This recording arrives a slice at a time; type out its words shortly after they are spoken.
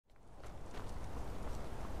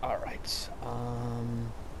Alright,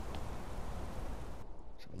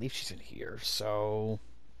 so I believe she's in here, so...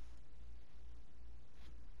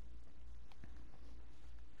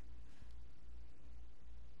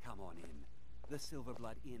 Come on in. The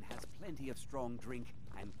Silverblood Inn has plenty of strong drink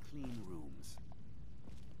and clean rooms.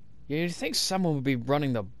 Yeah, you'd think someone would be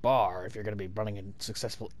running the bar if you're going to be running a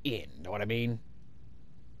successful inn, know what I mean?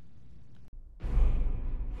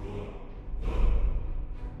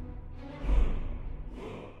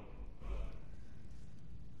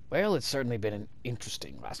 Well, it's certainly been an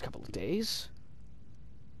interesting last couple of days.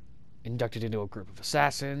 Inducted into a group of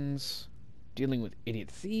assassins, dealing with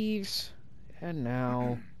idiot thieves, and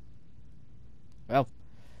now... Well,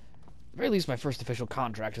 at the very least my first official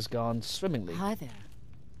contract has gone swimmingly. Hi there.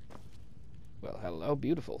 Well, hello,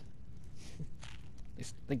 beautiful. I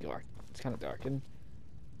think you are. It's kind of dark, and...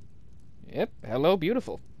 Yep, hello,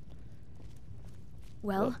 beautiful.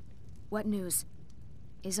 Well, what news?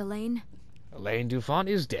 Is Elaine? Elaine Dufont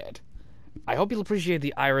is dead. I hope you'll appreciate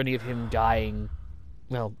the irony of him dying,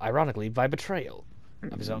 well, ironically, by betrayal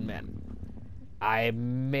of his own men. I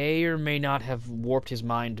may or may not have warped his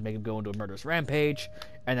mind to make him go into a murderous rampage,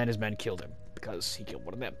 and then his men killed him, because he killed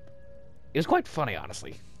one of them. It was quite funny,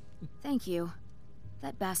 honestly. Thank you.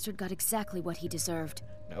 That bastard got exactly what he deserved.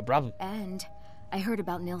 No problem. And I heard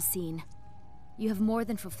about Nilsine. You have more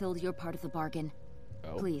than fulfilled your part of the bargain.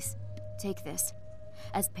 Oh. Please, take this.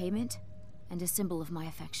 As payment, and a symbol of my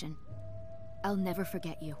affection. I'll never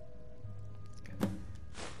forget you.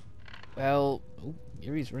 Well,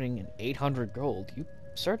 Yuri's ring and 800 gold. You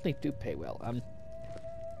certainly do pay well.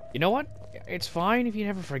 You know what? It's fine if you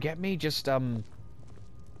never forget me. Just,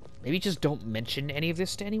 maybe just don't mention any of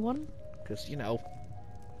this to anyone. Because, you know...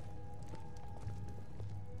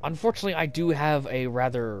 Unfortunately, I do have a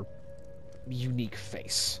rather unique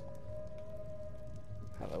face.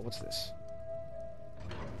 Hello, what's this?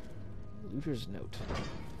 Looter's note.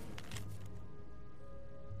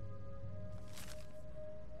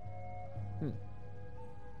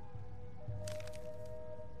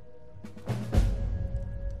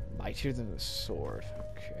 Mightier than the sword.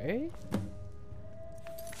 Okay.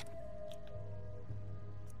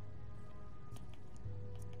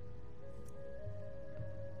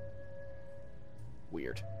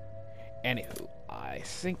 Weird. Anywho, I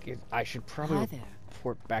think I should probably Hi there.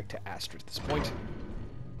 report back to Astrid at this point.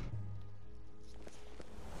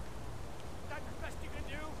 That's the best you can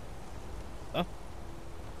do. Huh?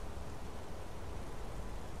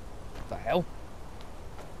 What the hell?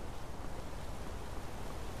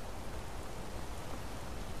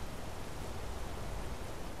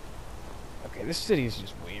 Okay, this city is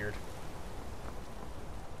just weird.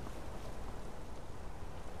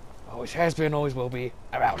 Always has been, always will be.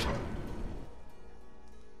 I'm out.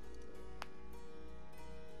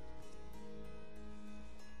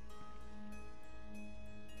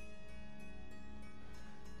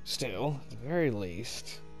 Still, at the very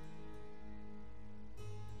least...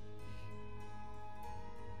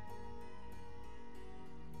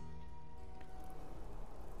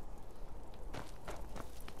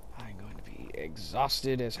 I'm going to be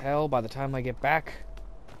exhausted as hell by the time I get back.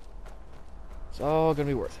 It's all gonna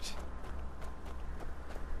be worth it.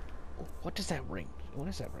 Oh, what does that ring? What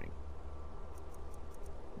is that ring?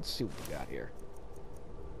 Let's see what we got here.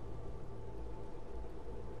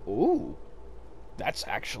 Ooh, that's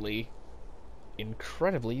actually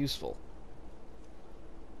incredibly useful.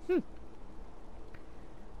 As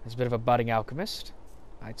a bit of a budding alchemist,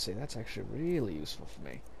 I'd say that's actually really useful for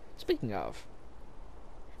me. Speaking of,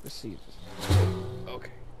 let's see.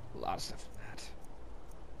 Okay, a lot of stuff in that.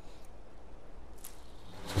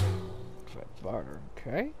 Barter,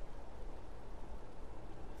 okay.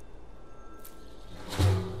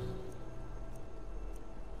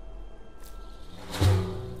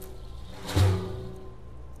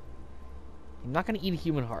 I'm not going to eat a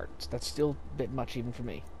human heart. That's still a bit much even for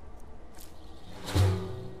me.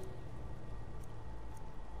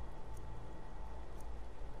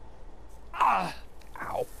 Ah!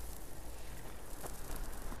 Ow.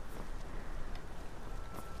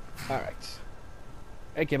 Alright.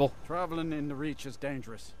 Hey, Kibble. Traveling in the Reach is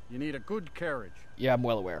dangerous. You need a good carriage. Yeah, I'm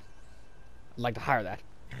well aware. I'd like to hire that.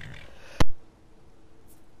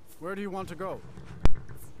 Where do you want to go?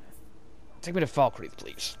 Take me to Falkreath,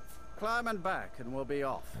 please. Climb and back and we'll be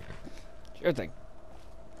off. Sure thing.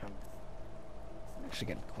 I'm actually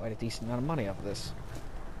getting quite a decent amount of money off of this.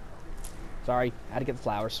 Sorry, had to get the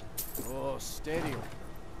flowers. Oh, steady.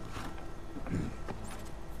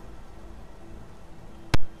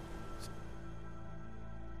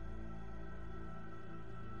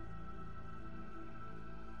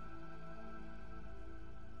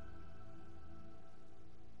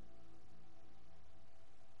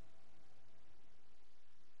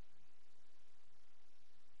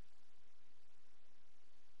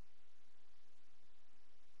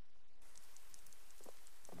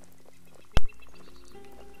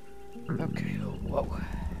 Okay, whoa.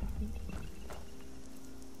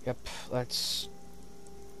 Yep, let's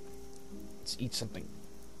eat something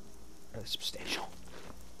rather substantial.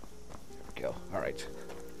 There we go. Alright.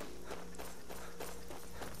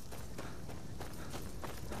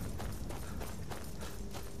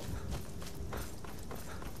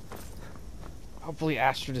 Hopefully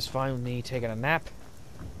Astrid is fine with me taking a nap.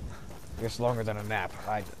 I guess longer than a nap.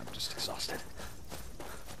 I'm just exhausted.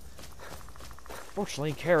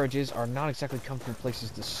 Fortunately, carriages are not exactly comfortable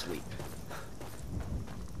places to sleep.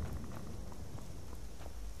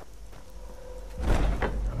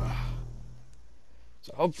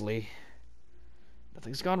 So hopefully,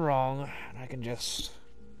 nothing's gone wrong, and I can just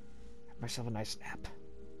have myself a nice nap.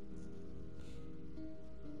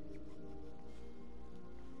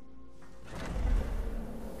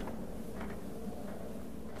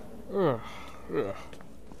 Ugh.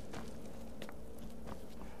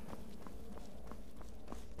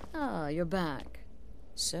 Ah, you're back.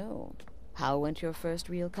 So, how went your first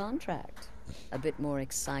real contract? A bit more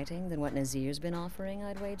exciting than what Nazir's been offering,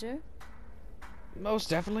 I'd wager? Most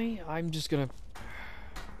definitely. I'm just gonna...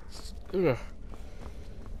 Ugh.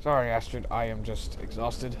 Sorry, Astrid. I am just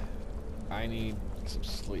exhausted. I need some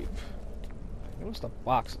sleep. I noticed the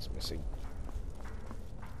box is missing.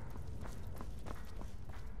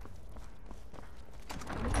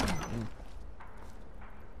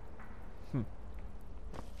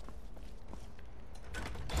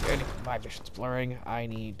 Good. My vision's blurring. I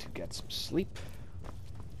need to get some sleep.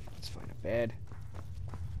 Let's find a bed.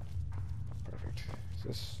 Perfect. Is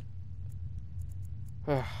this...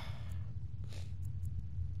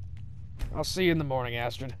 I'll see you in the morning,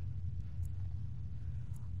 Astrid.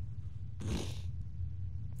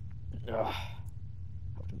 Ugh.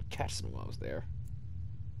 I didn't catch something while I was there.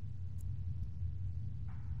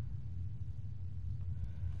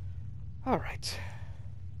 Alright.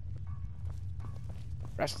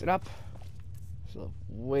 Rested up. Still have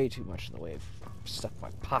way too much in the way of stuff in my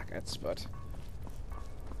pockets, but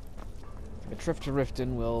a trip to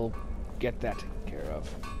Riften will get that taken care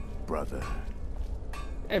of. Brother.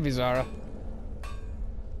 Hey, Vizara.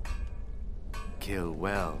 Kill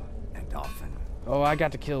well and often. Oh, I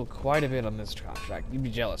got to kill quite a bit on this contract. You'd be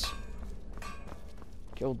jealous.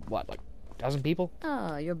 Killed, what, like a dozen people?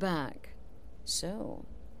 Ah, you're back. So,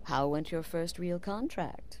 how went your first real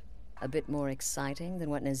contract? A bit more exciting than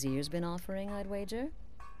what Nazir's been offering, I'd wager?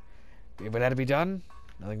 Did what had to be done.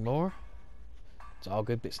 Nothing more. It's all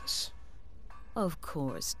good business. Of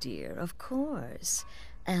course, dear, of course.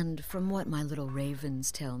 And from what my little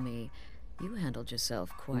ravens tell me, you handled yourself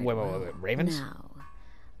quite well. Wait, ravens? Now,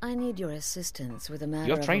 I need your assistance with a matter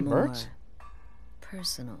You have of a trained more birds?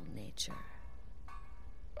 personal nature.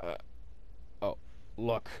 Oh,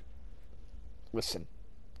 look. Listen.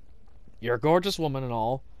 You're a gorgeous woman and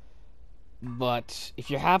all, but if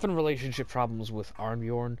you're having relationship problems with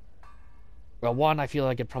Arnbjorn, well, one, I feel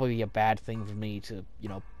like it'd probably be a bad thing for me to, you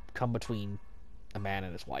know, come between a man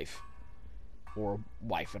and his wife. Or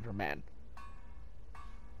wife and her man.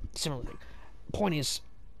 Similar thing. Point is,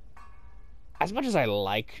 as much as I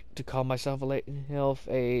like to call myself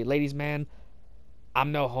a ladies' man,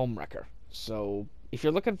 I'm no homewrecker. So, if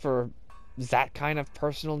you're looking for that kind of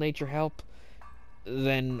personal nature help,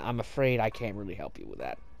 then I'm afraid I can't really help you with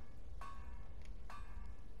that.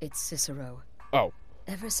 It's Cicero. Oh.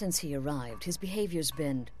 Ever since he arrived, his behavior's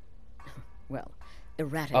been, well,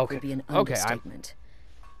 erratic Okay. would be an Okay, understatement.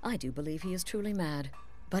 I do believe he is truly mad,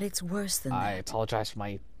 but it's worse than I that. apologize for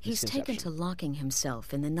my He's taken to misconception. locking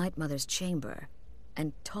himself in the Night Mother's chamber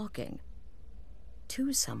and talking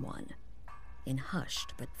to someone in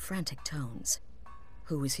hushed but frantic tones.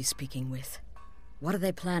 Who is he speaking with? What are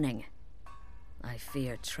they planning? I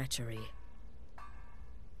fear treachery.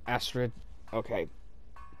 Astrid, okay.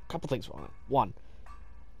 Couple things on it. One,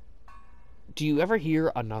 do you ever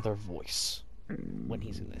hear another voice when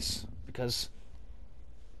he's in this? Because,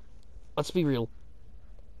 let's be real,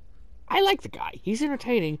 I like the guy. He's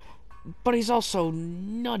entertaining, but he's also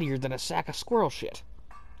nuttier than a sack of squirrel shit.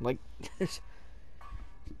 Like,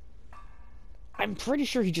 I'm pretty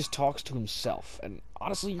sure he just talks to himself, and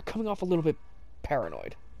honestly, you're coming off a little bit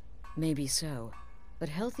paranoid. Maybe so, but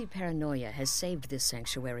healthy paranoia has saved this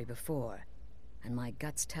sanctuary before, and my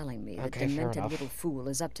gut's telling me that Okay, fair demented enough. little fool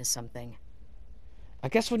is up to something. I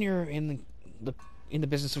guess when you're in the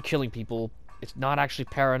business of killing people, it's not actually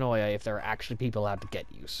paranoia if there are actually people out to get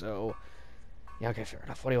you. So, yeah, okay, fair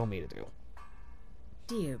enough. What do you want me to do?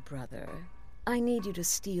 Dear brother, I need you to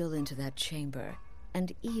steal into that chamber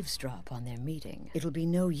and eavesdrop on their meeting. It'll be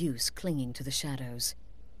no use clinging to the shadows.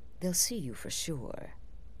 They'll see you for sure.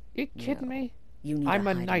 You kidding No, me? You need I'm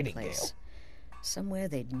a hiding nightingale. place. Somewhere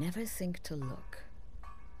they'd never think to look.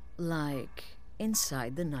 Like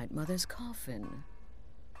inside the Night Mother's coffin.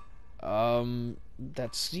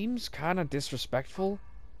 That seems kind of disrespectful.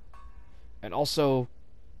 And also,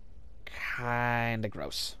 kind of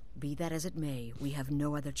gross. Be that as it may, we have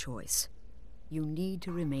no other choice. You need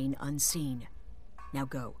to remain unseen. Now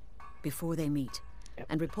go, before they meet,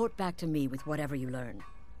 and report back to me with whatever you learn.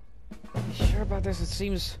 You sure about this? It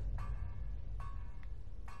seems...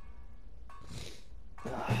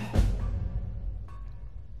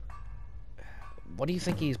 What do you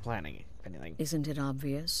think he's planning, if anything? Isn't it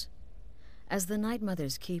obvious? As the Night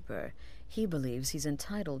Mother's keeper, he believes he's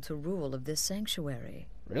entitled to rule of this sanctuary.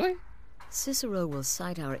 Really? Cicero will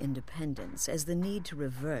cite our independence as the need to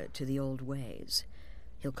revert to the old ways.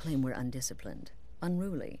 He'll claim we're undisciplined,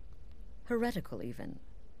 unruly, heretical even.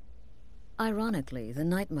 Ironically, the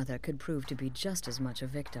Night Mother could prove to be just as much a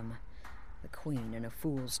victim. The queen in a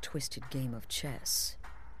fool's twisted game of chess.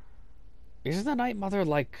 Isn't the Night Mother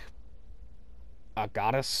like a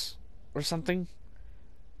goddess or something?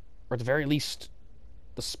 Or at the very least,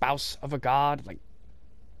 the spouse of a god? Like,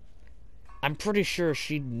 I'm pretty sure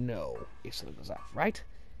she'd know if something was up, right?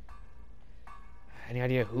 Any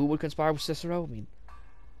idea who would conspire with Cicero? I mean,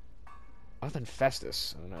 other than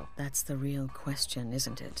Festus, I don't know. That's the real question,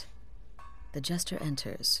 isn't it? The jester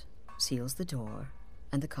enters, seals the door,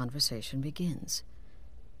 and the conversation begins.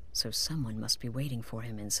 So someone must be waiting for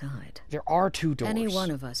him inside. There are two doors. Any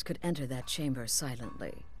one of us could enter that chamber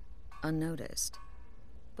silently, unnoticed.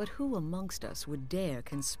 But who amongst us would dare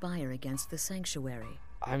conspire against the sanctuary?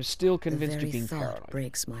 I'm still convinced the you're very being thought paranoid.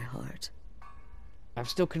 breaks my heart. I'm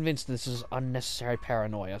still convinced this is unnecessary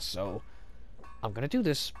paranoia, so I'm gonna do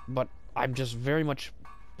this, but I'm just very much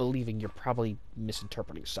believing you're probably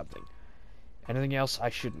misinterpreting something. Anything else I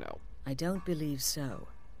should know? I don't believe so.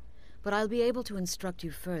 But I'll be able to instruct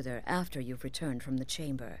you further after you've returned from the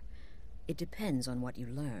chamber. It depends on what you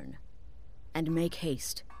learn. And make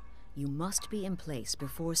haste. You must be in place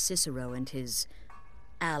before Cicero and his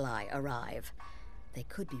ally arrive. They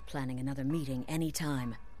could be planning another meeting any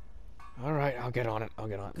time. All right, I'll get on it.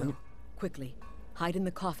 Go, quickly. Hide in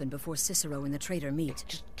the coffin before Cicero and the traitor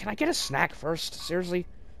meet. Can I get a snack first? Seriously?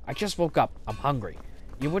 I just woke up. I'm hungry.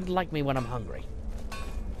 You wouldn't like me when I'm hungry.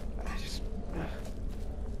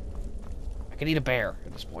 I can eat a bear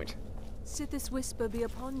at this point. Should this whisper be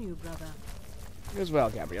upon you, brother? You as well,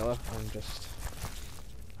 Gabriella. I'm just...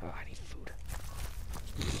 Oh, I need food.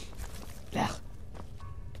 Ugh.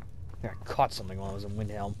 I caught something while I was in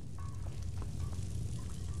Windhelm.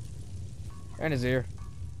 And his ear.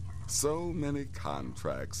 So many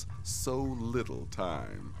contracts, so little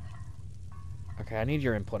time. Okay, I need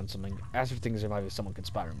your input on something. Astrid thinks there might be someone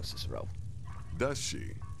conspiring with Cicero. Does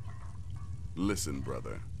she? Listen,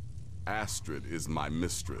 brother. Astrid is my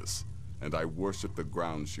mistress, and I worship the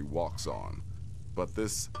ground she walks on. But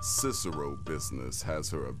this Cicero business has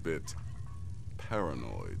her a bit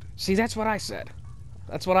paranoid. See, that's what I said.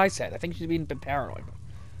 That's what I said. I think she's being a bit paranoid.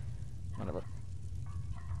 Whatever.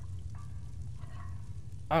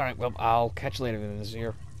 Alright, well, I'll catch you later in this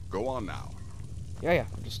year. Go on now. Yeah,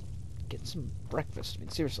 I'm just getting some breakfast. I mean,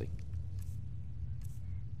 seriously.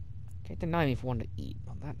 Can't deny me for wanting to eat.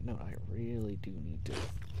 On that note, I really do need to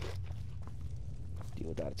deal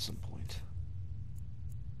with that at some point.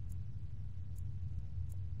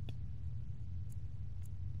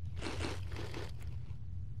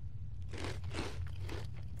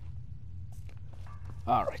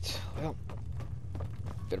 Alright, well,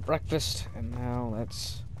 bit of breakfast, and now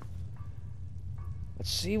let's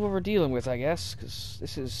see what we're dealing with, I guess, because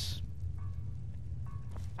this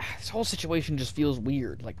whole situation just feels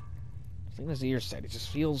weird. Like, I think as the ear said, it just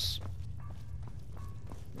feels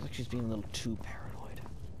like she's being a little too paranoid.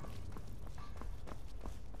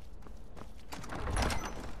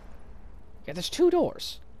 Yeah, there's two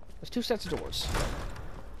doors. There's two sets of doors.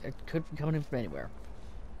 It could be coming in from anywhere.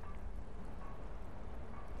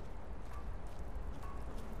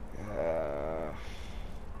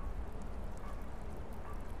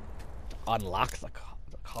 Unlock the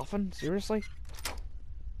coffin? Seriously?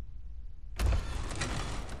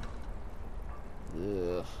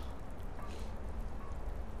 Ugh.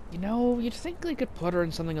 You know, you'd think they could put her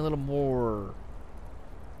in something a little more...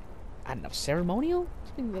 I don't know, ceremonial?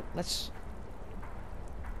 Something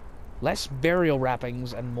less burial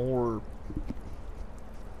wrappings and more...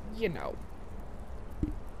 You know.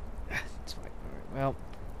 It's fine. Alright, well...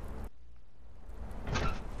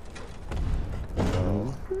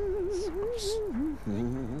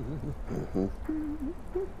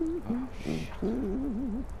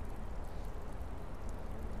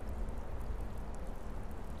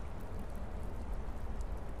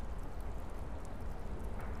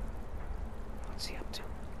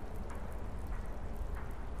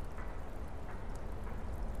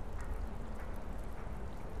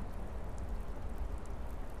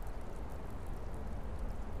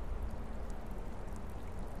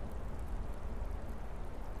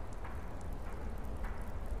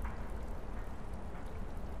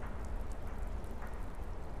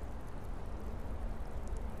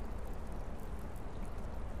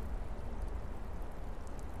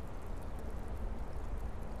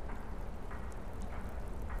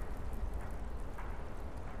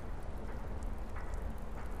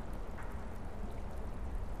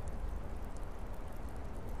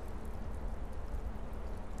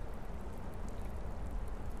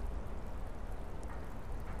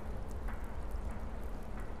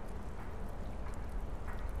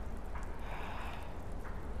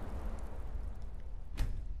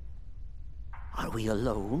 we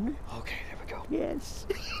alone? Okay, there we go. Yes.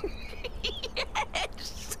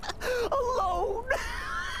 Yes! Alone!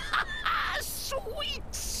 Sweet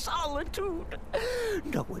solitude!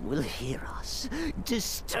 No one will hear us,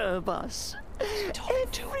 disturb us.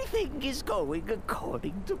 Everything is going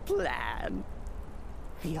according to plan.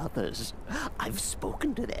 The others, I've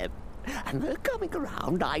spoken to them, and they're coming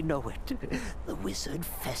around, I know it. The wizard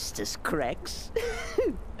Festus Crex.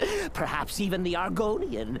 Perhaps even the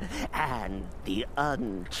Argonian, and the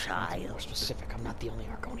Unchild. More specific, I'm not the only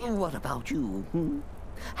Argonian. What about you?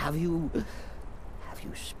 Have you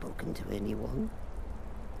spoken to anyone?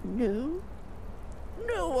 No?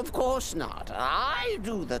 No, of course not. I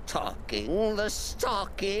do the talking, the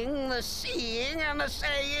stalking, the seeing, and the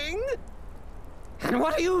saying. And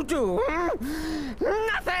what do you do?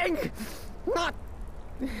 Nothing! Not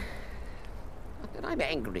that I'm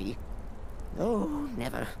angry. No,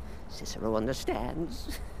 never. Cicero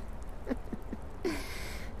understands.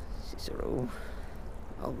 Cicero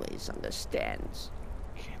always understands.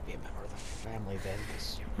 You can't be a member of the family then,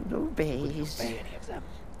 because you And obeys. wouldn't obey any of them.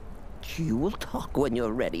 You will talk when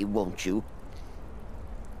you're ready, won't you?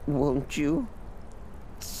 Won't you?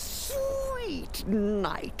 Sweet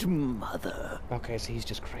night, mother. Okay, so he's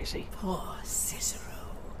just crazy. Poor Cicero.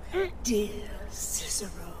 Dear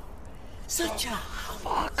Cicero. Such a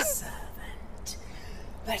humble servant.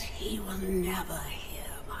 But he will never hear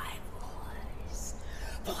my voice.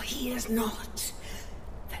 For he is not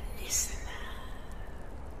the listener.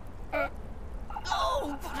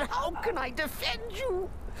 Oh, but how can I defend you?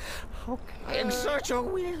 How can I exert your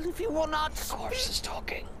will if you will not The corpse is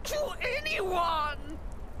talking. to anyone?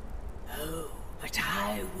 Oh, but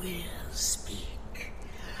I will speak.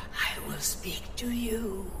 I will speak to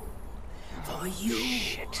you. For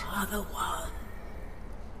you are the one.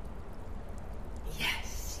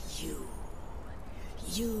 Yes, you.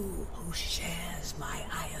 You who shares my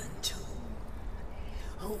iron tomb.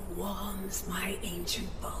 Who warms my ancient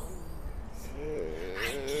bones.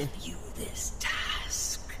 I give you this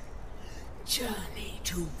task. Journey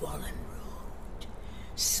to Wallen Road.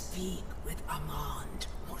 Speak with Armand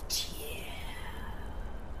Mortier.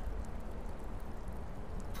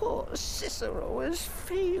 Poor Cicero has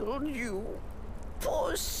failed you.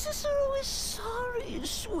 Poor Cicero is sorry,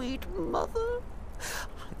 sweet mother.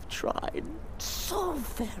 I've tried so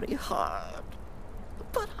very hard,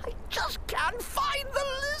 but I just can't find the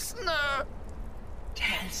listener.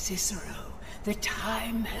 Tell Cicero the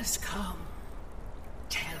time has come.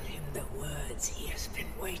 Tell him the words he has been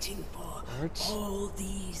waiting for Words? all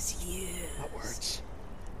these years. What words?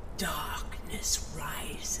 Darkness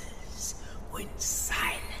rises when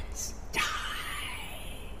silence dies.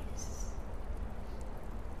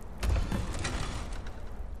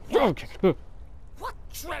 Okay. What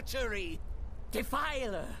treachery!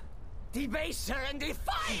 Defiler! Debaser and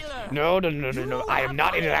defiler! No. I am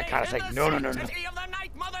not into that kind of thing. No. Sanctity of the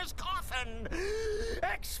Night Mother's coffin!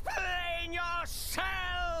 Explain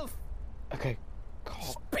yourself! Okay.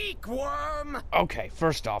 Speak, worm! Okay,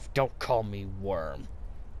 first off, don't call me Worm.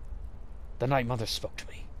 The Night Mother spoke to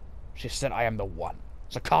me. She said I am the one.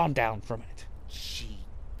 So calm down for a minute. She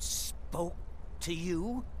spoke to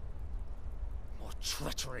you? More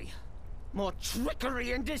treachery. More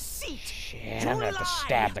trickery and deceit. Shit, I'm gonna have to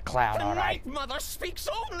stab the clown, The alright? Night Mother speaks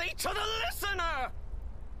only to the listener!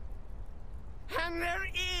 And there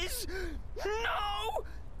is no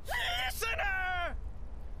listener!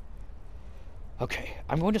 Okay,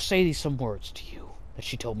 I'm going to say some words to you that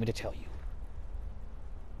she told me to tell you.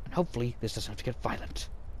 And hopefully this doesn't have to get violent.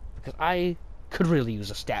 Because I could really use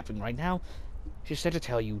a stabbing right now. She said to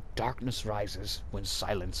tell you, darkness rises when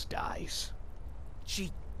silence dies. She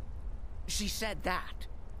said that.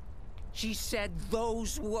 She said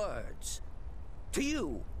those words. To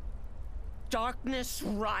you. Darkness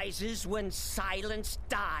rises when silence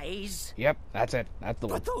dies. Yep, that's it. That's the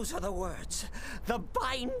one. But those are the words. The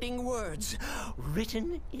binding words.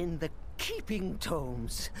 Written in the keeping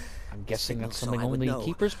tomes. I'm guessing that's So something I would only know.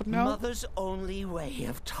 keepers would know? Mother's only way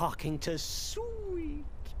of talking to sweet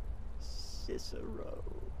Cicero.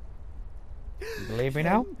 You believe me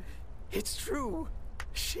now? It's true.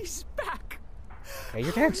 She's back. Hey,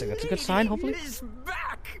 you're dancing. That's a good sign, hopefully. Lady is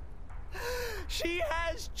back. She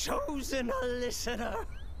has chosen a listener.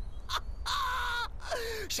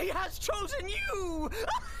 She has chosen you.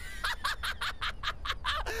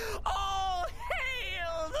 All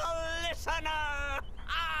hail the listener.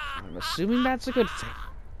 I'm assuming that's a good thing.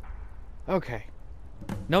 Okay.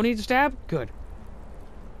 No need to stab? Good.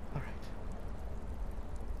 Alright.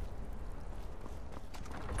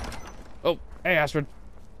 Oh, hey, Astrid.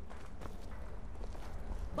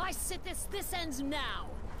 By Sithis, this ends now.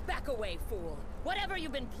 Back away, fool. Whatever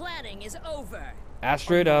you've been planning is over.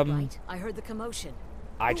 Astrid, Right. I heard the commotion.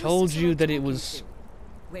 I Who was told Cicero you that it talking was to?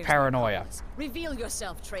 Where's the paranoia. accomplice? Reveal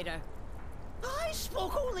yourself, traitor. I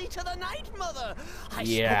spoke only to the Night Mother. I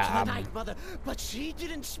Yeah, spoke to the Night Mother, but she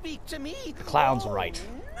didn't speak to me. The clown's right.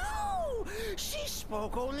 No, she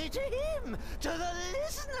spoke only to him, to the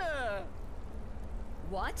listener.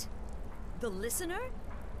 What? The listener?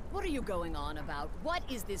 What are you going on about? What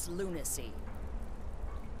is this lunacy?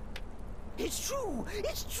 It's true.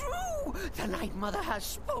 It's true. The Night Mother has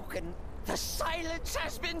spoken. The silence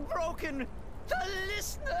has been broken. The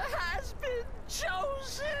listener has been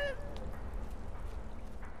chosen.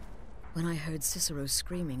 When I heard Cicero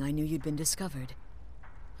screaming, I knew you'd been discovered.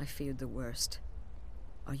 I feared the worst.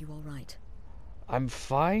 Are you all right? I'm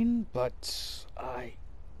fine, but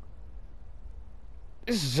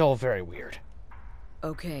this is all very weird.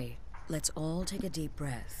 Okay, let's all take a deep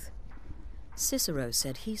breath. Cicero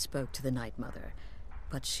said he spoke to the Night Mother,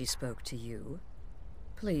 but she spoke to you.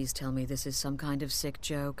 Please tell me this is some kind of sick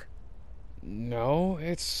joke. No,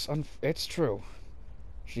 it's true.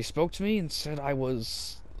 She spoke to me and said I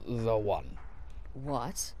was the one.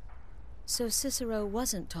 What? So Cicero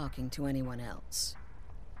wasn't talking to anyone else?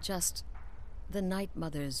 Just the Night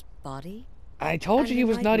Mother's body? I told you he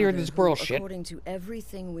was not here in this world, shit. According to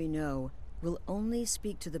everything we know, will only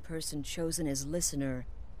speak to the person chosen as listener,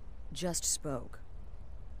 just spoke.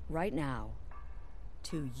 Right now.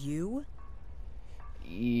 To you?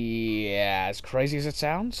 Yeah, as crazy as it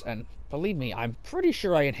sounds, and believe me, I'm pretty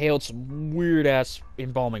sure I inhaled some weird-ass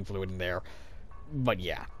embalming fluid in there. But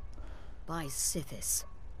yeah. By Sithis.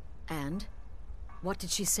 And? What did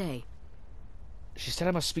she say? She said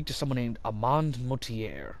I must speak to someone named Amand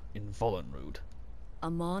Motier in Vollenrud.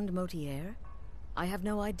 Amand Motier? I have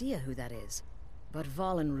no idea who that is. But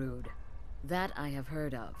Vollenrud, that I have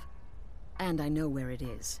heard of. And I know where it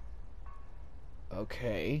is.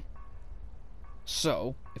 Okay.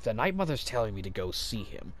 So, if the Night Mother's telling me to go see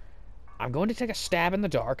him, I'm going to take a stab in the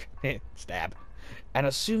dark, stab, and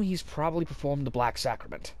assume he's probably performed the Black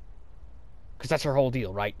Sacrament. Because that's her whole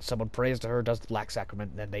deal, right? Someone prays to her, does the Black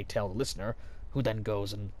Sacrament, and then they tell the listener, who then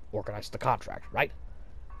goes and organizes the contract, right?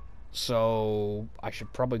 So, I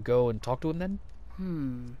should probably go and talk to him then?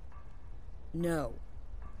 No.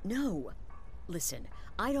 No. Listen,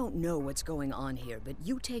 I don't know what's going on here, but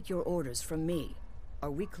you take your orders from me.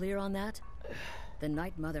 Are we clear on that? The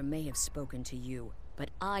Night Mother may have spoken to you, but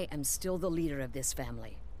I am still the leader of this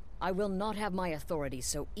family. I will not have my authority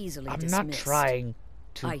so easily dismissed. I'm not trying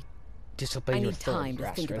to disobey your authority, I need time to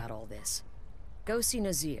think Astrid. about all this. Go see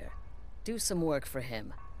Nazir. Do some work for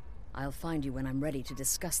him. I'll find you when I'm ready to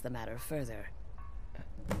discuss the matter further.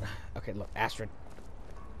 Okay, look, Astrid.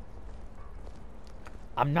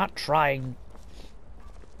 I'm not trying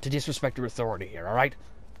to disrespect your authority here, alright?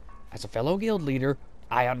 As a fellow guild leader,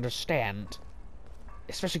 I understand.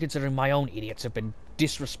 Especially considering my own idiots have been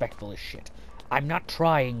disrespectful as shit. I'm not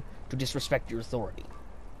trying to disrespect your authority.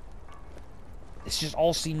 This just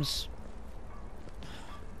all seems...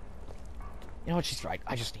 You know what, she's right.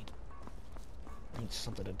 I just need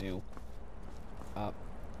something to do. Oh,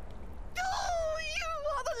 you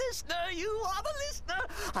are the listener! You are the listener!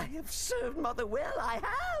 I have served Mother well, I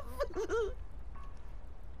have!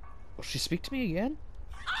 Will she speak to me again?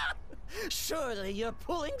 Surely you're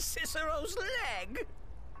pulling Cicero's leg!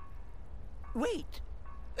 Wait.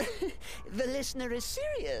 The listener is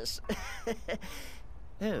serious.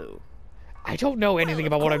 Oh. I don't know anything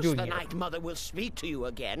about what I'm doing the here. Night Mother will speak to you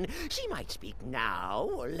again. She might speak now,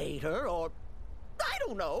 or later, or... I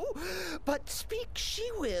don't know. But speak she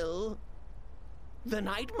will. The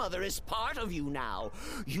Night Mother is part of you now.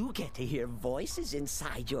 You get to hear voices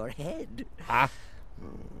inside your head. Huh?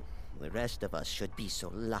 The rest of us should be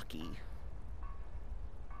so lucky.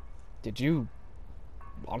 Did you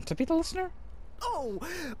want to be the listener? Oh,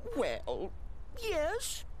 well,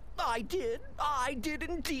 yes, I did. I did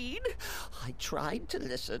indeed. I tried to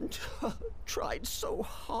listen, tried so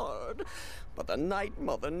hard, but the Night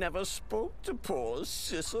Mother never spoke to poor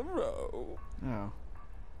Cicero. Oh.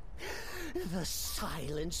 The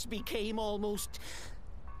silence became almost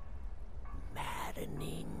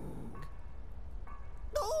maddening.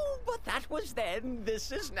 Oh, but that was then.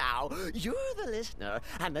 This is now. You're the listener,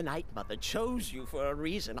 and the Night Mother chose you for a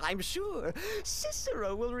reason, I'm sure.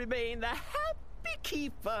 Cicero will remain the happy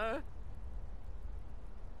keeper.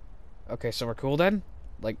 Okay, so we're cool then?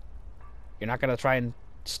 Like, you're not gonna try and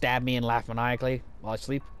stab me and laugh maniacally while I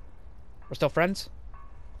sleep? We're still friends?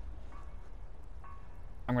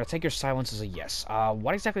 I'm gonna take your silence as a yes.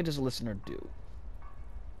 What exactly does a listener do?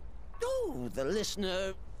 Oh, the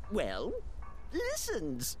listener, well,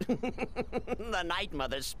 listens. The Night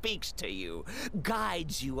Mother speaks to you,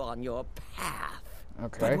 guides you on your path.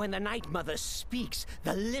 Okay. But when the Night Mother speaks,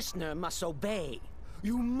 the listener must obey.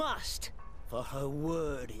 You must, for her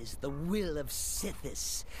word is the will of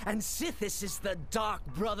Sithis, and Sithis is the Dark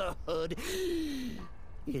Brotherhood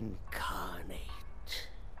incarnate.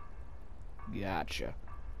 Gotcha.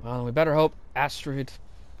 Well, we better hope Astrid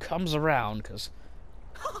comes around, because...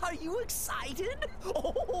 Are you excited?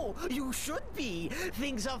 Oh, you should be.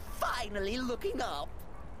 Things are finally looking up.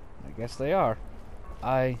 I guess they are.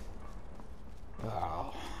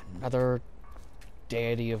 Oh, another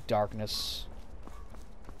deity of darkness.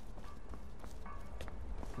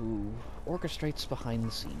 Who orchestrates behind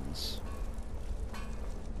the scenes.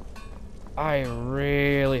 I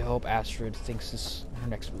really hope Astrid thinks her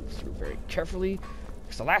next move through very carefully,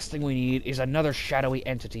 because the last thing we need is another shadowy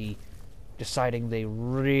entity deciding they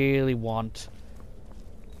really want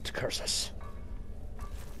to curse us.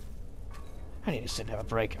 I need to sit and have a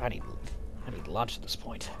break. I need lunch at this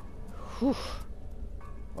point. Whew.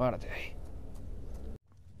 What a day.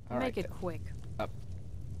 Make it quick.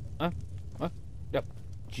 What? Yep.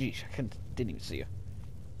 Jeez, I didn't even see you.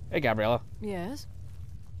 Hey, Gabriella. Yes?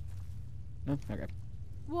 No? Okay.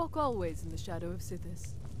 Walk always in the shadow of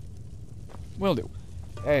Sithis. Will do.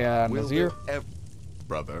 Hey, Nazir.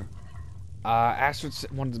 Brother. Astrid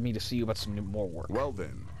wanted me to see you about some more work. Well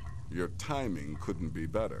then, your timing couldn't be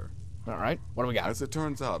better. Alright, what do we got? As it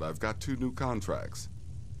turns out, I've got 2 new contracts.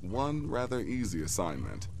 One rather easy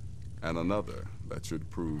assignment, and another that should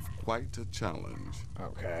prove quite a challenge.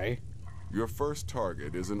 Okay. Your first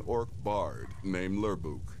target is an orc bard named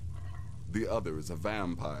Lurbuk. The other is a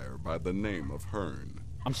vampire by the name of Hearn.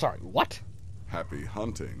 I'm sorry, what? Happy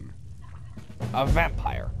hunting. A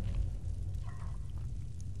vampire.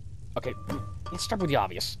 Okay, let's start with the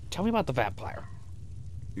obvious. Tell me about the vampire.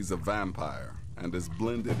 He's a vampire, and has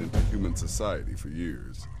blended into human society for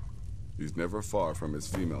years. He's never far from his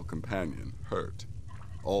female companion, Hurt,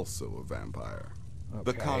 also a vampire. Okay.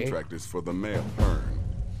 The contract is for the male Hearn,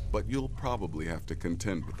 but you'll probably have to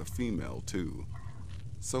contend with the female too.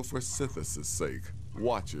 So for Sithis' sake,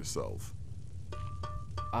 watch yourself.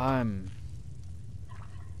 Yeah,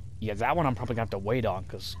 that one I'm probably gonna have to wait on,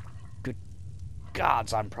 because good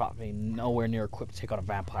gods, I'm probably nowhere near equipped to take on a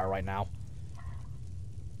vampire right now.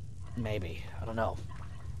 Maybe. I don't know.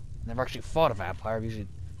 Never actually fought a vampire. I've usually...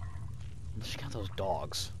 Unless you count those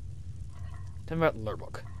dogs. Tell me about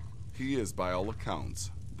Lurbuk. He is, by all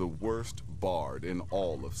accounts, the worst bard in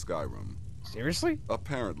all of Skyrim. Seriously?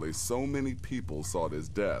 Apparently, so many people sought his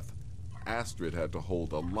death, Astrid had to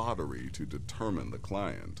hold a lottery to determine the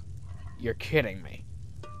client. You're kidding me.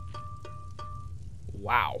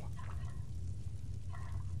 Wow.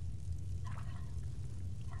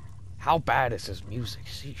 How bad is his music?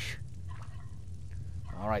 Sheesh.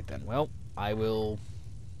 Alright then, well,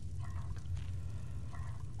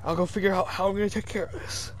 I'll go figure out how I'm gonna take care of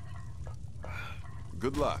this.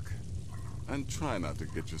 Good luck. And try not to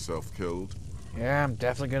get yourself killed. Yeah, I'm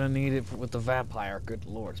definitely gonna need it with the vampire. Good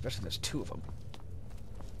lord, especially there's 2 of them.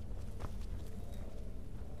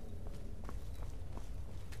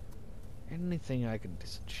 Anything I can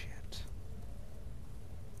disenchant.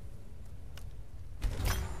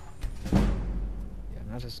 Yeah, I'm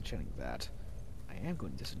not disenchanting that. I am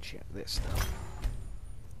going to disenchant this, though.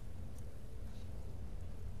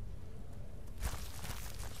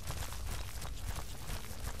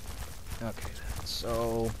 Okay, then.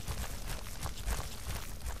 So...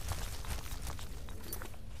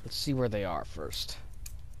 let's see where they are first.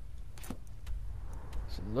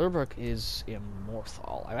 So Lurbuk is in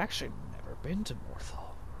Morthal. I've actually never been to Morthal.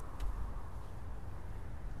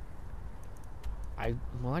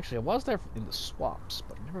 Well, actually, I was there in the swamps,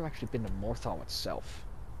 but I've never actually been to Morthal itself.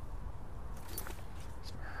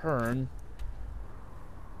 So Hearn.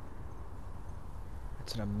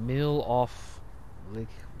 It's in a mill off lake,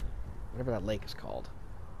 whatever that lake is called.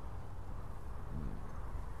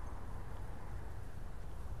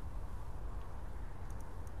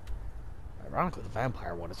 Ironically, the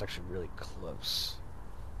vampire one is actually really close.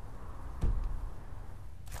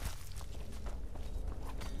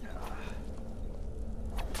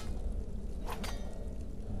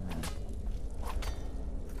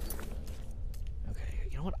 Okay,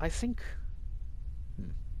 you know what? I think... It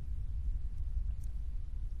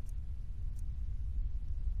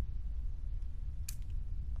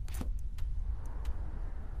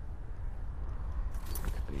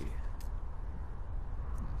could be...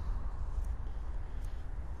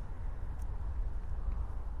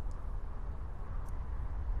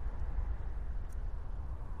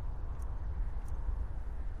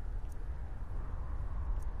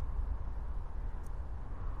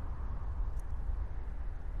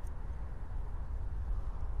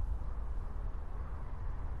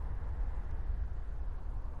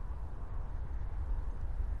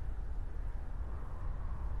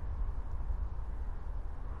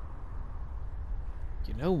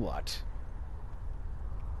 You know what?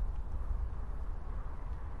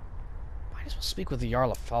 Might as well speak with the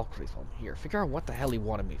Jarl of Falkreath while I'm here. Figure out what the hell he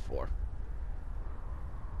wanted me for.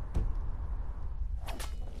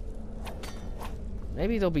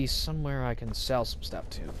 Maybe there'll be somewhere I can sell some stuff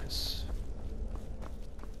to, because...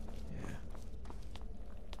 yeah.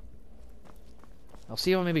 I'll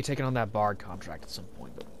see about maybe taking on that bard contract at some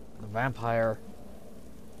point, but the vampire...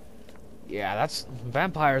 yeah, that's...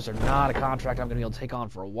 vampires are not a contract I'm going to be able to take on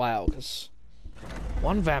for a while, because...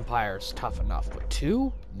 one vampire is tough enough, but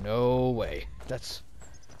two? No way. That's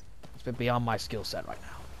a bit beyond my skill set right now.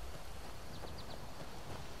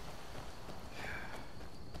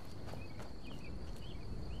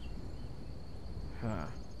 Huh.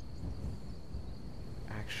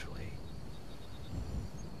 Actually...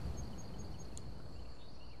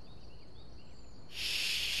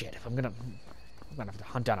 shit, if I'm gonna have to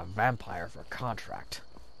hunt down a vampire for a contract.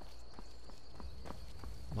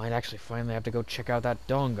 Might actually finally have to go check out that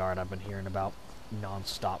Dawn Guard I've been hearing about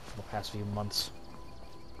non-stop for the past few months.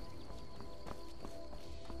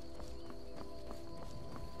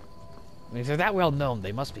 I mean, if they're that well known,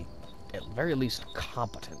 they must be at very least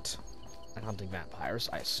competent at hunting vampires,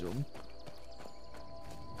 I assume.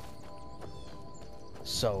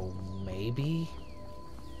 So maybe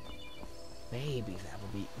that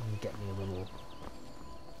would be get me a little...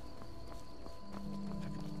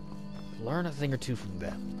 learn a thing or two from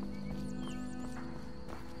them.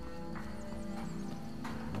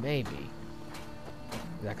 Maybe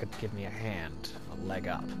that could give me a hand, a leg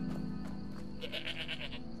up, in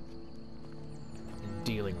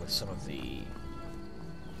dealing with some of the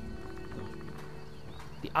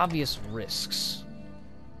obvious risks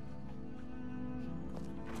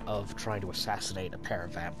of trying to assassinate a pair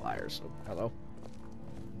of vampires. Oh, hello?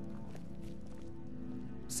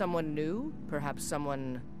 Someone new? Perhaps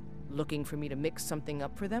someone looking for me to mix something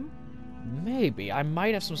up for them? Maybe. I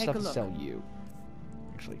might have some Take stuff a to look. sell you.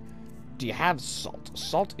 Actually, do you have salt?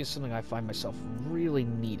 Salt is something I find myself really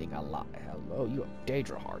needing a lot. Hello, you have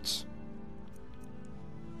Daedra hearts.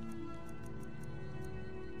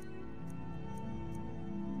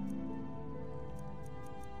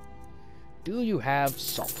 Do you have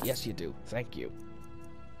salt? Yes, you do. Thank you.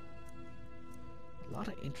 A lot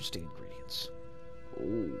of interesting ingredients.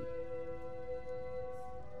 Ooh.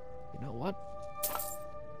 You know what?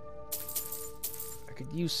 I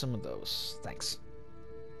could use some of those. Thanks.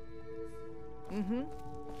 Mm-hmm.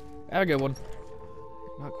 Have a good one.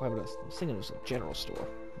 Not quite what I was thinking. It was a general store.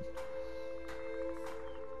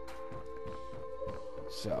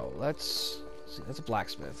 So, let's see. That's a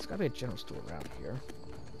blacksmith. There's gotta be a general store around here.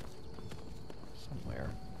 Somewhere.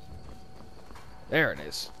 There it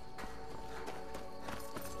is.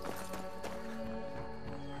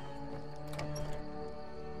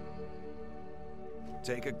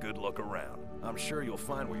 Take a good look around. I'm sure you'll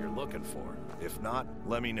find what you're looking for. If not,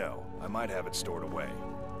 let me know. I might have it stored away.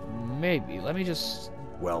 Maybe. Let me just...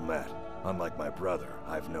 Well met. Unlike my brother,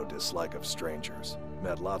 I've no dislike of strangers.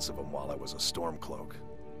 Met lots of them while I was a Stormcloak.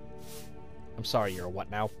 I'm sorry, you're a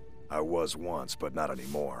what now? I was once, but not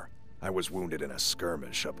anymore. I was wounded in a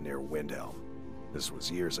skirmish up near Windhelm. This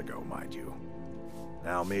was years ago, mind you.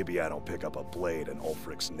 Now, maybe I don't pick up a blade in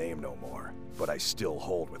Ulfric's name no more, but I still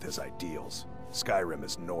hold with his ideals. Skyrim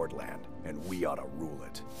is Nordland, and we ought to rule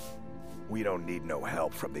it. We don't need no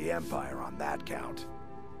help from the Empire on that count.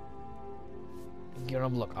 You know,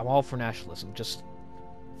 look, I'm all for nationalism. Just...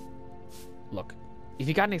 look, if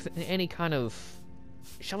you got any kind of,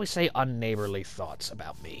 shall we say, unneighborly thoughts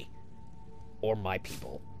about me, or my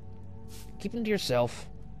people, keep them to yourself.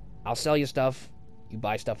 I'll sell you stuff, you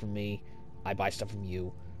buy stuff from me, I buy stuff from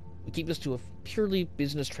you. We keep this to a purely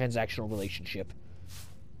business transactional relationship,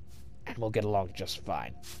 and we'll get along just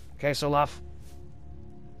fine. Okay, Solaf?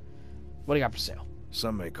 What do you got for sale?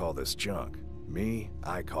 Some may call this junk. Me,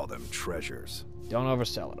 I call them treasures. Don't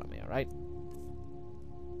oversell it on me, alright?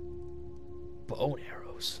 Bone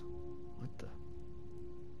arrows. What the...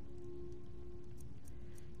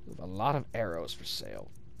 You have a lot of arrows for sale.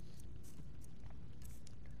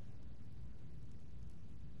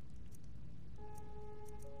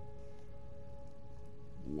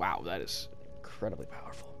 Wow, that is incredibly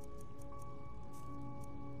powerful.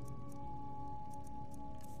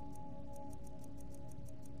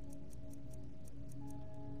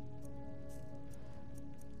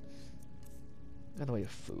 By the way,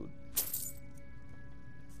 of food.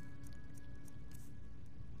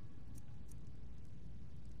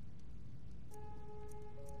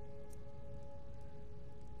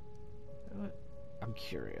 You know what? I'm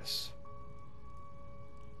curious.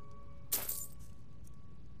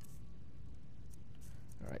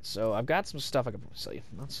 Alright. Alright, so I've got some stuff I can sell you.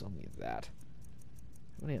 Not sell me that.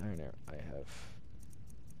 How many iron arrows I have?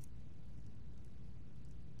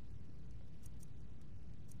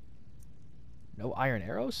 No iron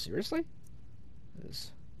arrows? Seriously? That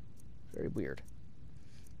is very weird.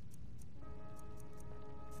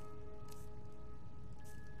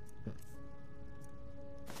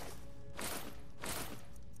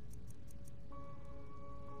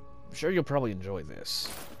 I'm sure you'll probably enjoy this.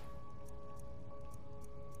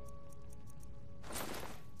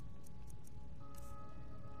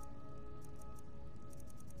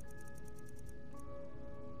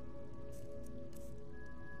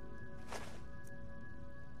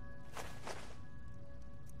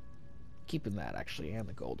 Keeping that, actually, and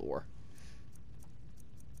the gold ore.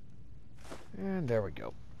 And there we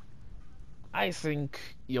go. I think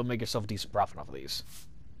you'll make yourself a decent profit off of these.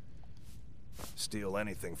 Steal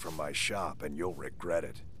anything from my shop and you'll regret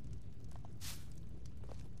it.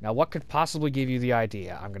 Now, what could possibly give you the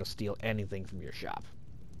idea I'm going to steal anything from your shop?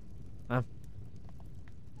 Huh?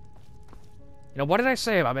 You know, what did I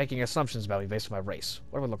say about making assumptions about me based on my race?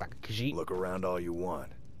 What do I look like, a Khajiit? Look around all you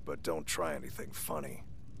want, but don't try anything funny.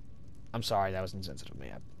 I'm sorry, that was insensitive of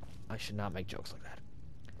me. I should not make jokes like that.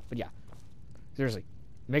 But yeah, seriously,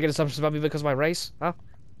 making assumptions about me because of my race, huh?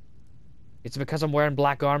 It's because I'm wearing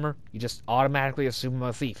black armor? You just automatically assume I'm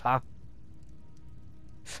a thief, huh?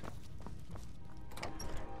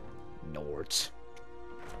 Nords.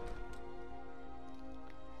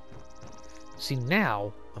 See,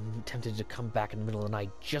 now, I'm tempted to come back in the middle of the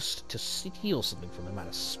night just to steal something from him out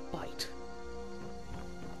of spite.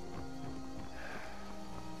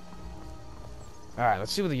 Alright,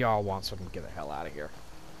 let's see what the Jarl wants so we can get the hell out of here.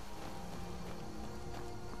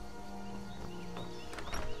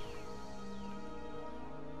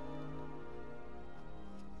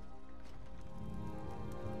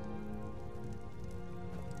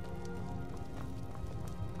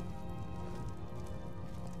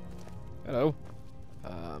 Hello.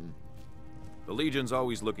 The Legion's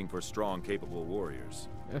always looking for strong, capable warriors.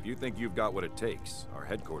 If you think you've got what it takes, our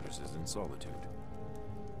headquarters is in Solitude.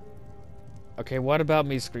 Okay, what about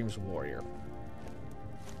me, Scream's warrior?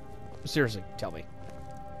 Seriously, tell me.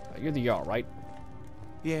 You're the Jarl, right?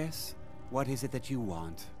 Yes. What is it that you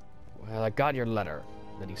want? Well, I got your letter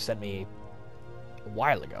that he sent me a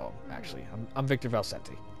while ago, actually. I'm Victor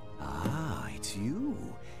Valsenti. Ah, it's you.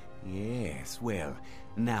 Yes, well,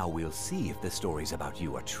 now we'll see if the stories about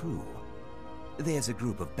you are true. There's a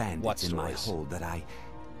group of bandits in my hold that I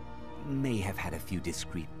may have had a few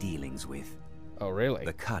discreet dealings with. Oh, really?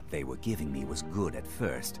 The cut they were giving me was good at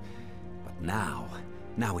first, but now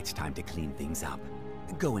it's time to clean things up.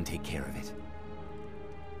 Go and take care of it.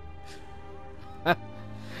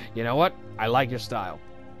 You know what? I like your style.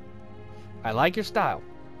 I like your style.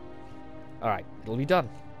 Alright, it'll be done.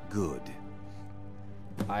 Good.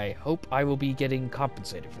 I hope I will be getting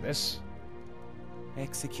compensated for this.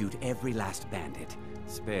 Execute every last bandit.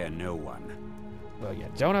 Spare no one. Well, you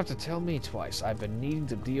don't have to tell me twice. I've been needing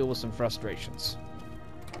to deal with some frustrations.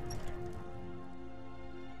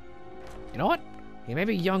 You know what? He may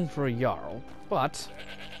be young for a Jarl, but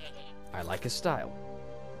I like his style.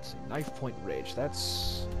 It's a Knife Point Ridge.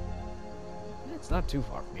 It's not too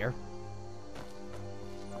far from here.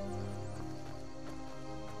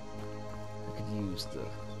 I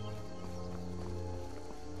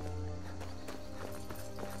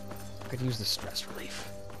could use the stress relief.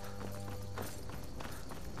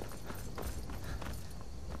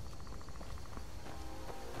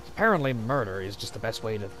 Apparently murder is just the best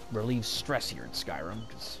way to relieve stress here in Skyrim,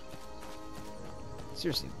 because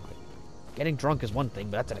seriously, getting drunk is one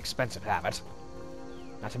thing, but that's an expensive habit.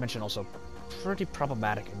 Not to mention also pretty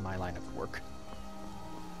problematic in my line of work.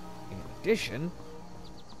 In addition,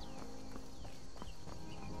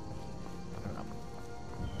 I don't know,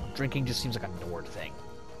 drinking just seems like a Nord thing,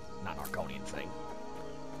 not an Arconian thing.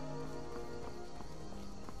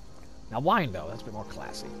 Now wine, though, that's a bit more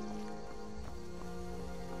classy.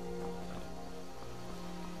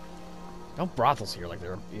 No brothels here like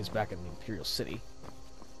there is back in the Imperial City.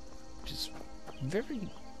 Which is very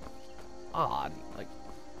odd. Like,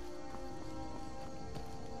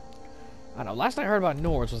 I don't know, last I heard about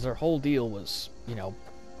Nords was their whole deal was, you know,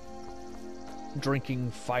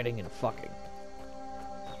 drinking, fighting, and fucking.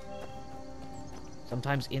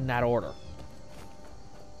 Sometimes in that order.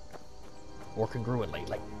 Or congruently.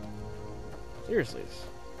 Like, seriously. It's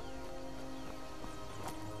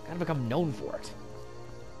kind of become known for it.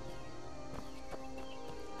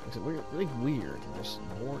 It's really weird.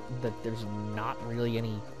 There's not really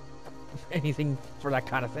anything for that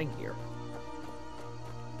kind of thing here.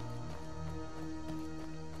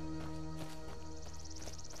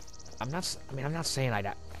 I'm not saying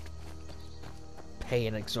I'd pay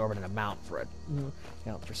an exorbitant amount for it,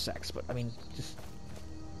 for sex, but I mean, just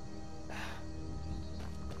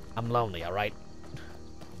I'm lonely, all right?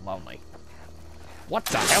 I'm lonely. What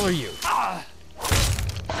the hell are you?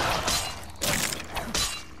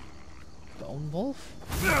 Bone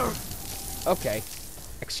wolf? Okay.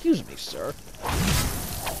 Excuse me, sir.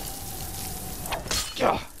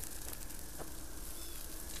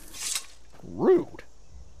 Rude.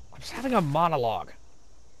 I'm just having a monologue.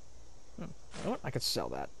 You know what? I could sell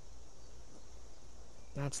that.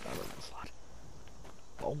 That's not really a lot.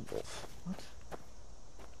 Bone wolf. What?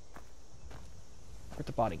 Where'd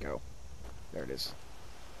the body go? There it is.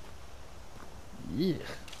 Yeah.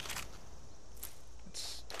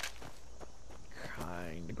 It's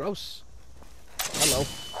kinda gross. Hello.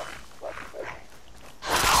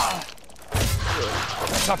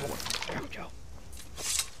 Tough one. There we go.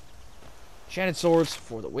 Enchanted swords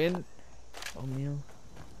for the win. Bone meal.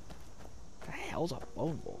 What the hell's a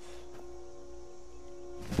bone wolf?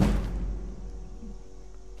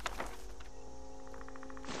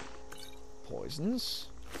 Poisons.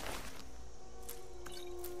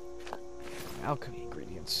 Alchemy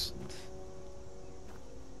ingredients.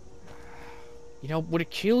 You know, would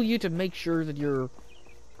it kill you to make sure that your,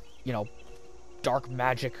 dark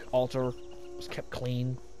magic altar was kept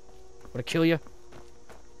clean? Would it kill you?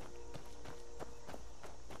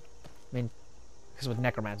 I mean, because with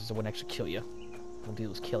necromancers, it wouldn't actually kill you. What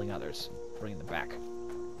do is killing others, bringing them back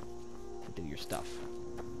to do your stuff.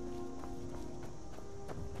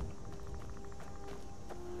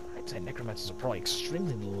 I'd say necromancers are probably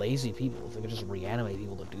extremely lazy people if they could just reanimate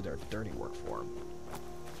people to do their dirty work for them.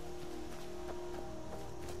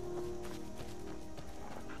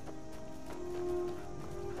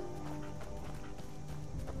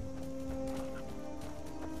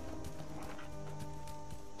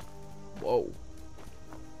 Whoa.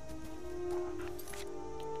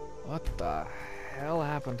 What the hell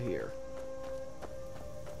happened here?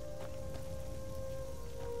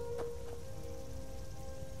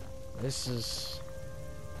 This is...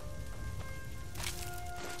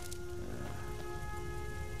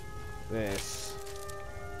 This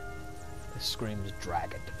screams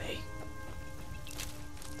dragon to me.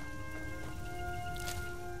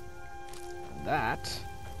 And that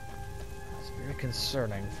is very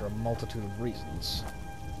concerning for a multitude of reasons.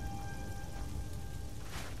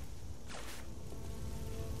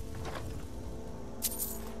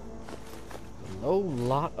 A low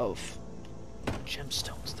lot of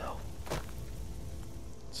gemstones, though.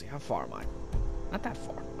 Let's see, how far am I? Not that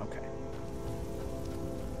far. Okay.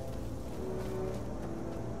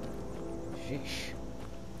 Sheesh.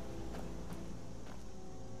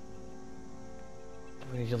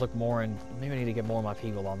 We need to look more, and maybe I need to get more of my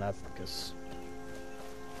people on that, because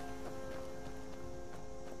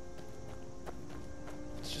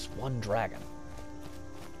it's just one dragon.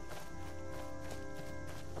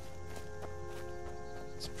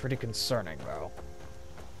 It's pretty concerning, though.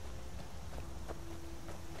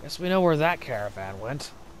 Guess we know where that caravan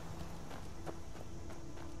went.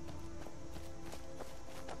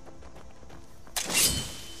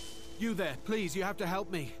 You there, please, you have to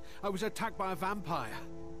help me. I was attacked by a vampire.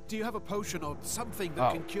 Do you have a potion or something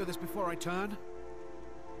that can cure this before I turn?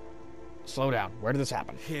 Slow down. Where did this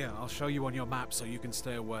happen? Here, I'll show you on your map so you can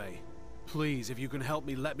stay away. Please, if you can help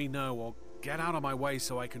me, let me know, or get out of my way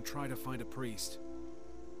so I can try to find a priest.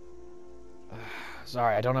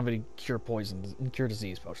 Sorry, I don't have any cure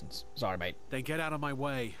disease potions. Sorry, mate. Then get out of my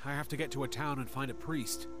way. I have to get to a town and find a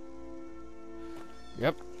priest.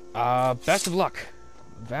 Yep. Best of luck.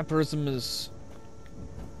 Vampirism is...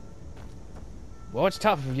 well, it's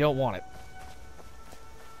tough if you don't want it.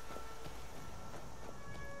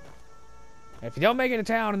 If you don't make it to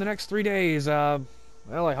town in the next 3 days, well,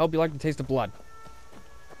 I hope you like the taste of blood.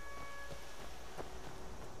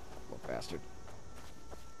 Poor bastard.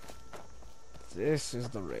 This is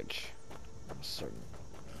the ridge. I'm certain.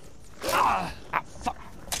 Ah, fuck.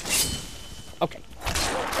 Okay.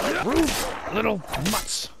 Rude little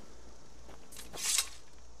mutts.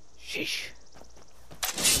 Sheesh.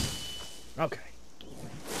 Okay.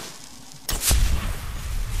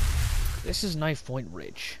 This is Knife Point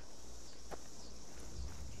Ridge.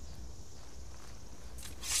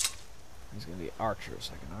 He's gonna be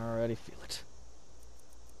archers. I can already feel it.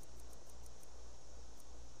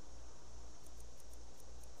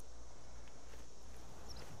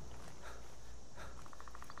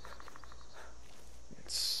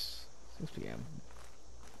 It's 6 p.m.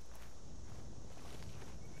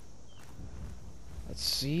 Let's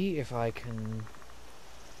see if I can...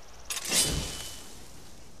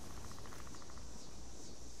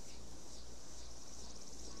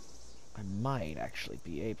 might actually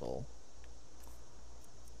be able,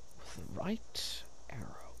 with the right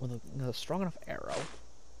arrow, with a strong enough arrow,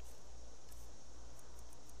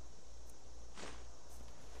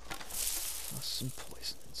 plus some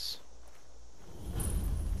poisons.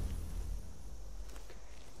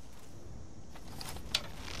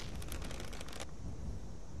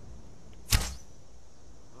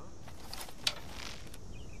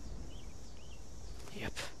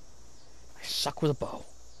 Yep. I suck with a bow.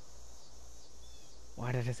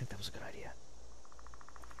 Why did I think that was a good idea?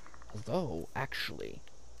 Although, actually,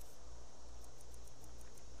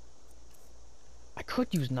 I could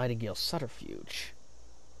use Nightingale's subterfuge.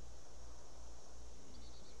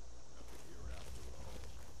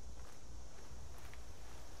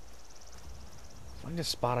 Find a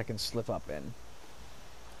spot I can slip up in.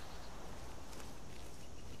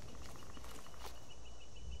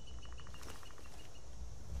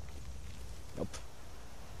 Nope.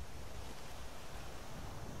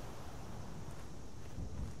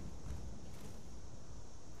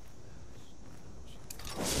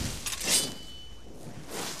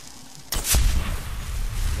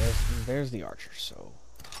 There's the archer, so...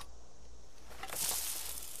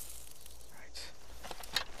 Right.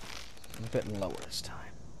 A bit lower this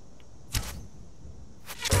time.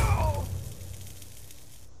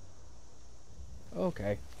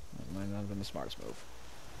 Okay. That might not have been the smartest move.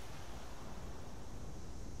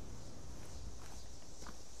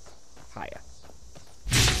 Hiya.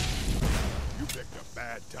 You picked a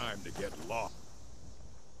bad time to get lost.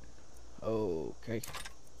 Okay.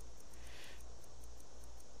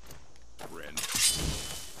 Friend.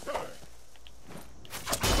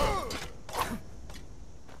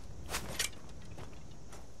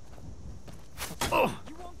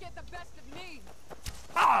 You won't get the best of me.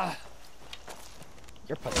 Ah!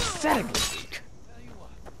 You're pathetically weak. Tell you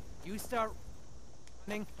what, you start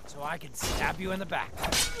running so I can stab you in the back. I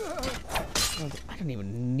don't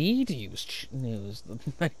even need to use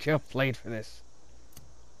the jump blade for this.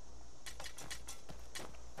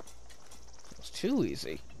 It was too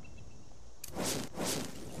easy.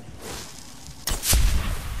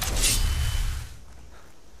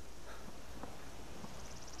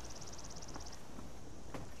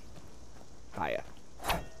 Hiya.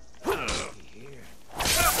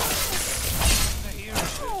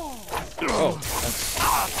 Oh, that's...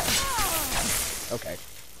 Okay.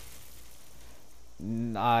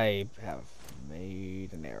 I have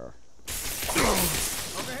made an error.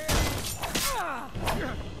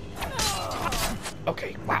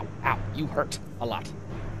 Okay, wow, ow, you hurt a lot.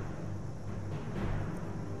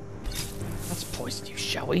 Let's poison you,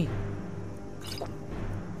 shall we?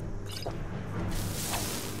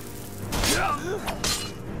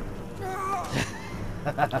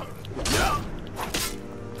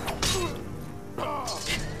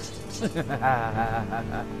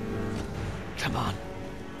 Come on.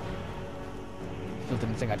 You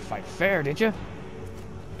didn't think I'd fight fair, did you?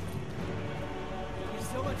 It's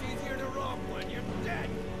so much easier to rob when you're dead.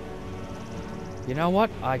 You know what?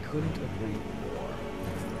 I couldn't agree more.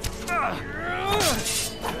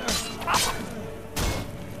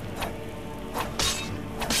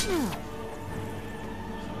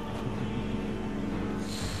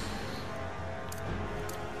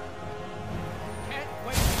 Can't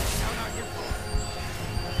wait to count out your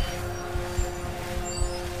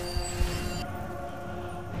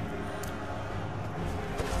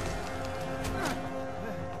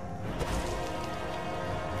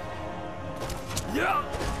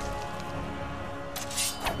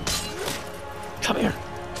Come here.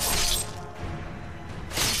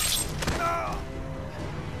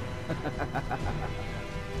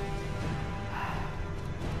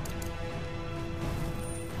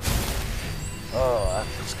 Oh, that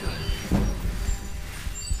feels good.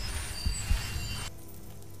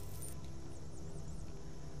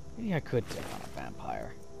 Maybe I could take on a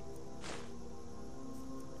vampire.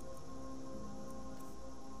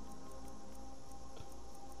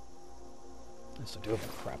 Yes, I do have a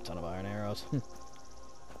crap ton of iron arrows.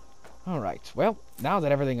 Alright, well, now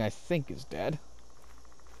that everything I think is dead,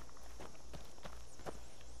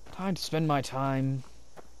 time to spend my time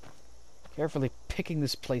carefully picking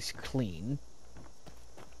this place clean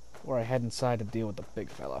before I head inside to deal with the big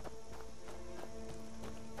fella.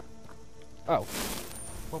 Oh.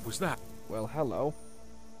 What was that? Well, hello.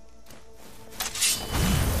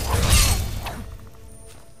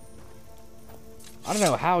 I don't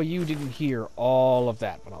know how you didn't hear all of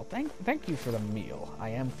that, but I'll thank you for the meal. I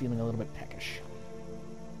am feeling a little bit peckish.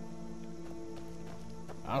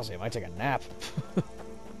 Honestly, I might take a nap.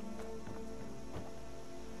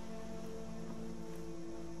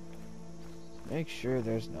 Make sure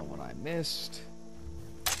there's no one I missed.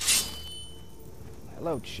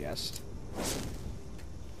 Hello, chest.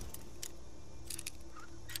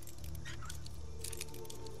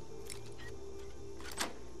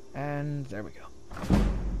 And there we go.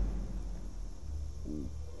 Ooh.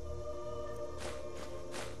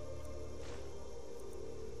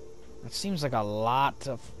 That seems like a lot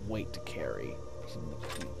of weight to carry. Seems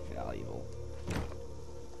to be valuable.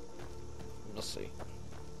 We'll see.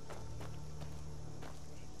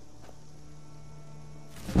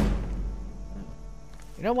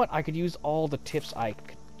 You know what? I could use all the tips I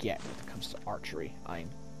could get when it comes to archery. I'm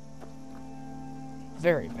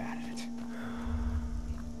very bad at it.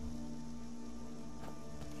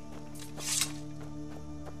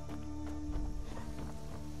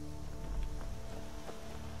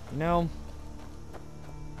 No.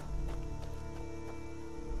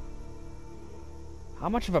 How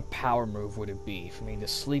much of a power move would it be for me to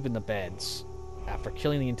sleep in the beds after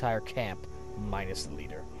killing the entire camp minus the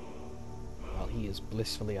leader? Well, he is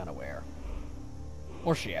blissfully unaware.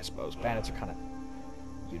 Or she, I suppose. Bandits are kind of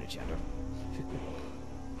unigender.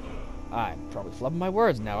 I'm probably flubbing my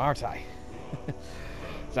words now, aren't I?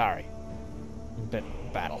 Sorry. I'm a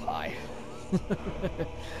bit battle high.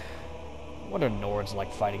 What are Nords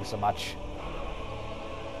like fighting so much?